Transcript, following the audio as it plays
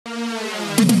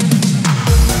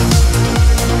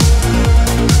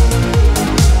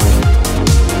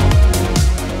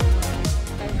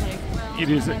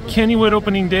is Kennywood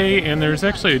opening day, and there's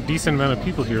actually a decent amount of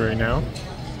people here right now.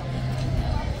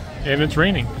 And it's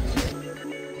raining.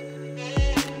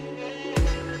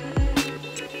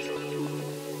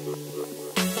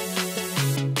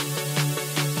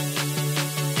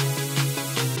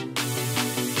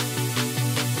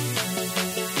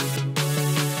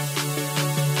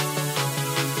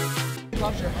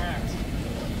 Loves your hat.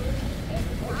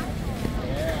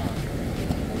 Yeah.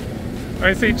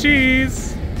 I say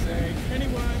cheese. Say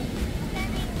Kennywood.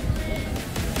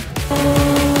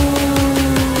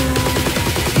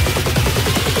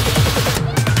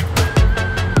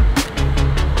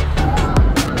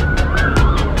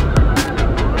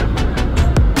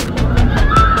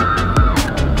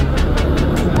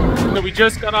 So we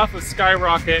just got off of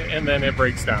Skyrocket and then it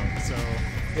breaks down. So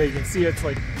yeah, you can see it's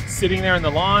like sitting there in the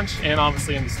launch and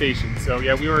obviously in the station. So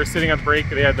yeah, we were sitting on break.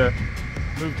 They had to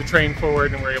move the train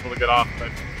forward and we were able to get off. But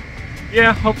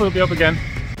yeah, hopefully it'll be up again.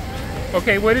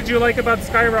 Okay, what did you like about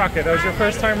Skyrocket? That was your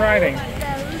first time riding. The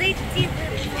little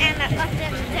and up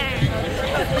and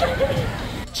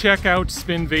down. Check out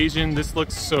Spinvasion. This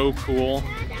looks so cool.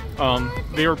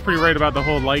 They were pretty right about the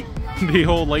whole light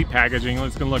packaging.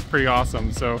 It's gonna look pretty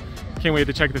awesome. So can't wait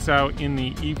to check this out in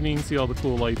the evening. See all the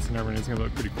cool lights and everything. It's gonna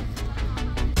look pretty cool.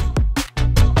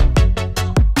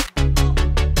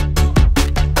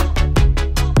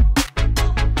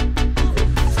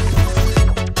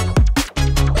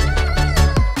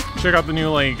 Check out the new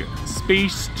like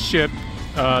spaceship,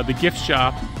 the gift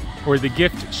shop, or the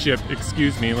gift ship,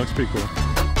 excuse me. It looks pretty cool.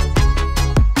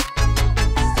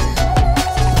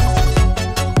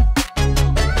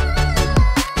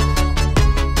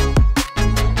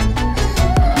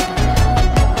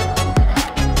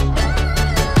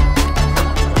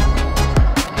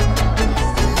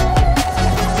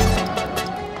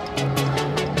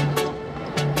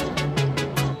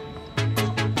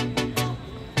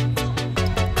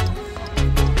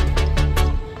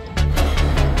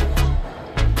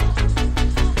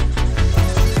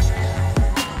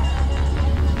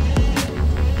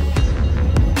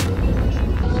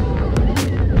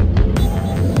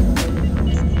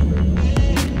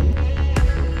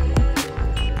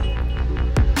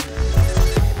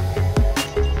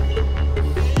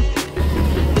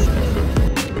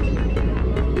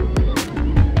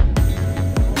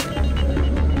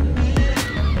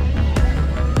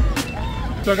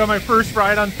 So I got my first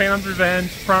ride on Phantom's Revenge,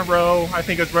 front row. I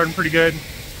think it's running pretty good.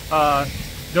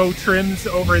 No trims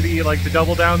over the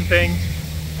double down thing.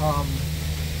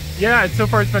 Yeah, so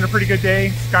far it's been a pretty good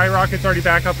day. Skyrocket's already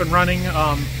back up and running.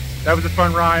 That was a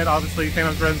fun ride. Obviously,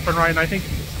 Phantom's Revenge, fun ride. And I think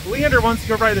Leander wants to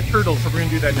go ride the turtle, so we're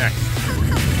gonna do that next.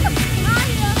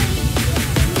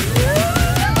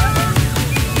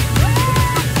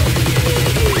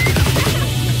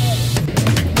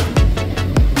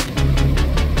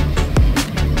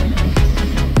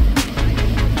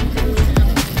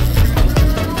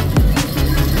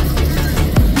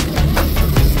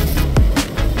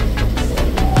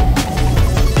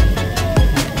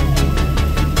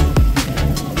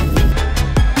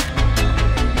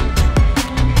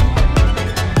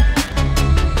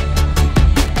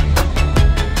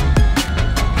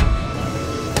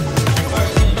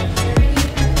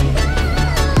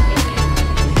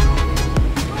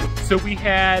 So we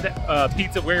had a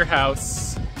Pizza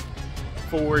Warehouse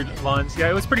for lunch. Yeah,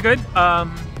 it was pretty good.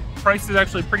 Price is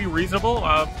actually pretty reasonable.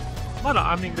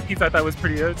 I mean, the pizza I thought was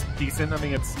it's decent. I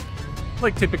mean, it's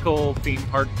like typical theme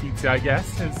park pizza, I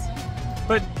guess.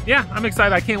 But yeah, I'm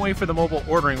excited. I can't wait for the mobile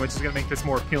ordering, which is gonna make this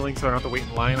more appealing so I don't have to wait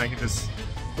in line. I can just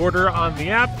order on the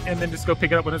app and then just go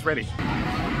pick it up when it's ready.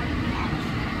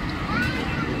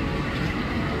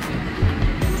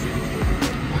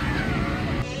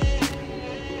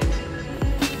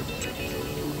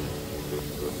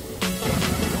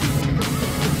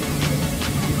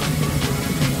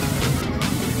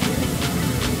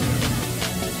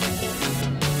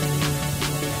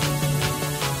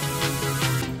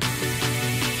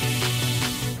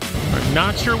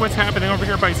 Not sure what's happening over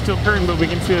here by Steel Curtain, but we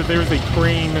can see that there's a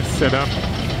crane set up,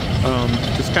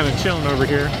 just kind of chilling over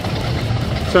here.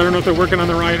 So I don't know if they're working on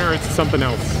the ride or it's something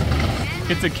else.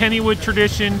 It's a Kennywood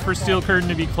tradition for Steel Curtain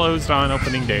to be closed on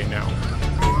opening day now.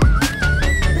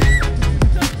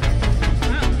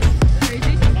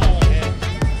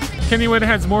 Kennywood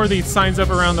has more of these signs up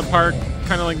around the park,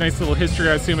 kind of like nice little history.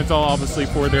 I assume it's all obviously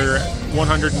for their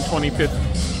 125th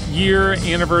year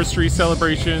anniversary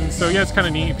celebration. So yeah, it's kind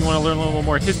of neat if you want to learn a little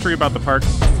more history about the park.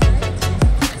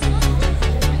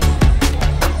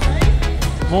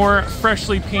 More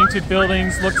freshly painted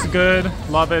buildings, looks good,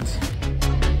 love it.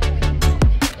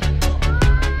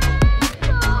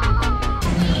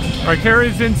 All right,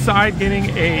 Kara's inside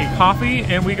getting a coffee,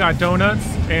 and we got donuts,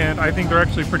 and I think they're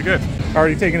actually pretty good.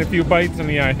 Already taken a few bites,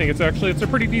 and yeah, I think it's a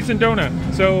pretty decent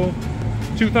donut. So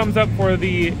 2 thumbs up for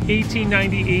the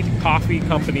 1898 Coffee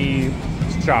Company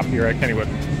shop here at Kennywood.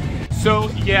 So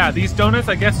yeah, these donuts,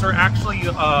 I guess, are actually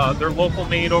they're local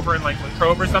made over in like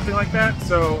Latrobe or something like that.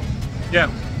 So yeah,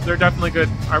 they're definitely good.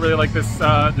 I really like this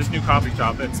this new coffee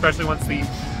shop, especially once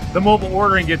the mobile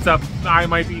ordering gets up. I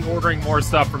might be ordering more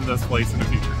stuff from this place in the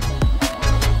future.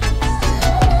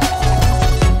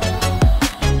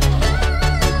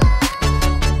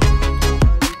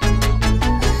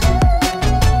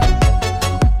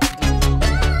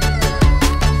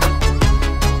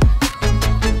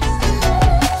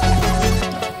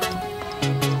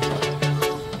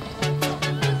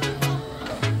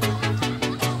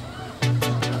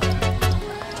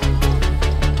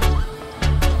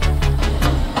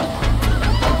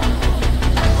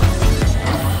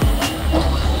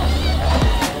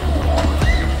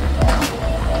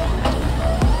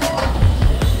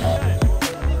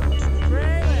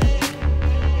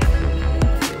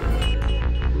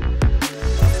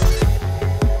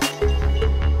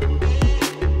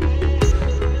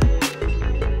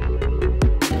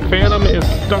 Phantom is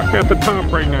stuck at the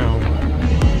top right now.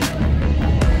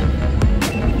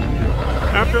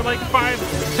 After like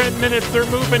 5-10 minutes, they're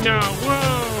moving now.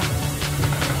 Whoa!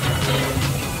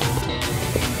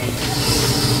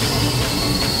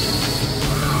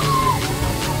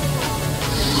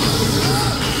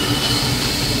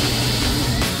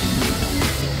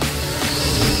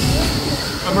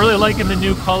 I'm really liking the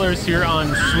new colors here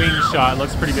on Swing Shot. It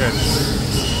looks pretty good.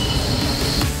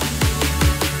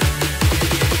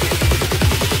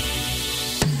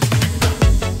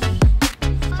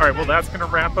 All right, well, that's gonna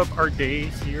wrap up our day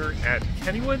here at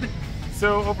Kennywood.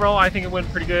 So overall, I think it went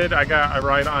pretty good. I got a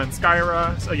ride on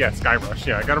Skyrush.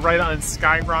 Yeah, I got a ride on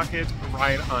Skyrocket, a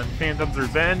ride on Phantom's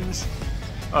Revenge.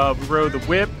 We rode the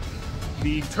Whip,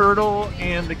 the Turtle,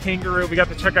 and the Kangaroo. We got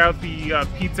to check out the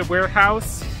Pizza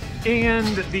Warehouse and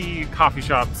the coffee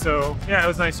shop. So yeah, it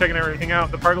was nice checking everything out.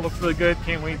 The park looks really good.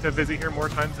 Can't wait to visit here more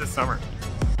times this summer.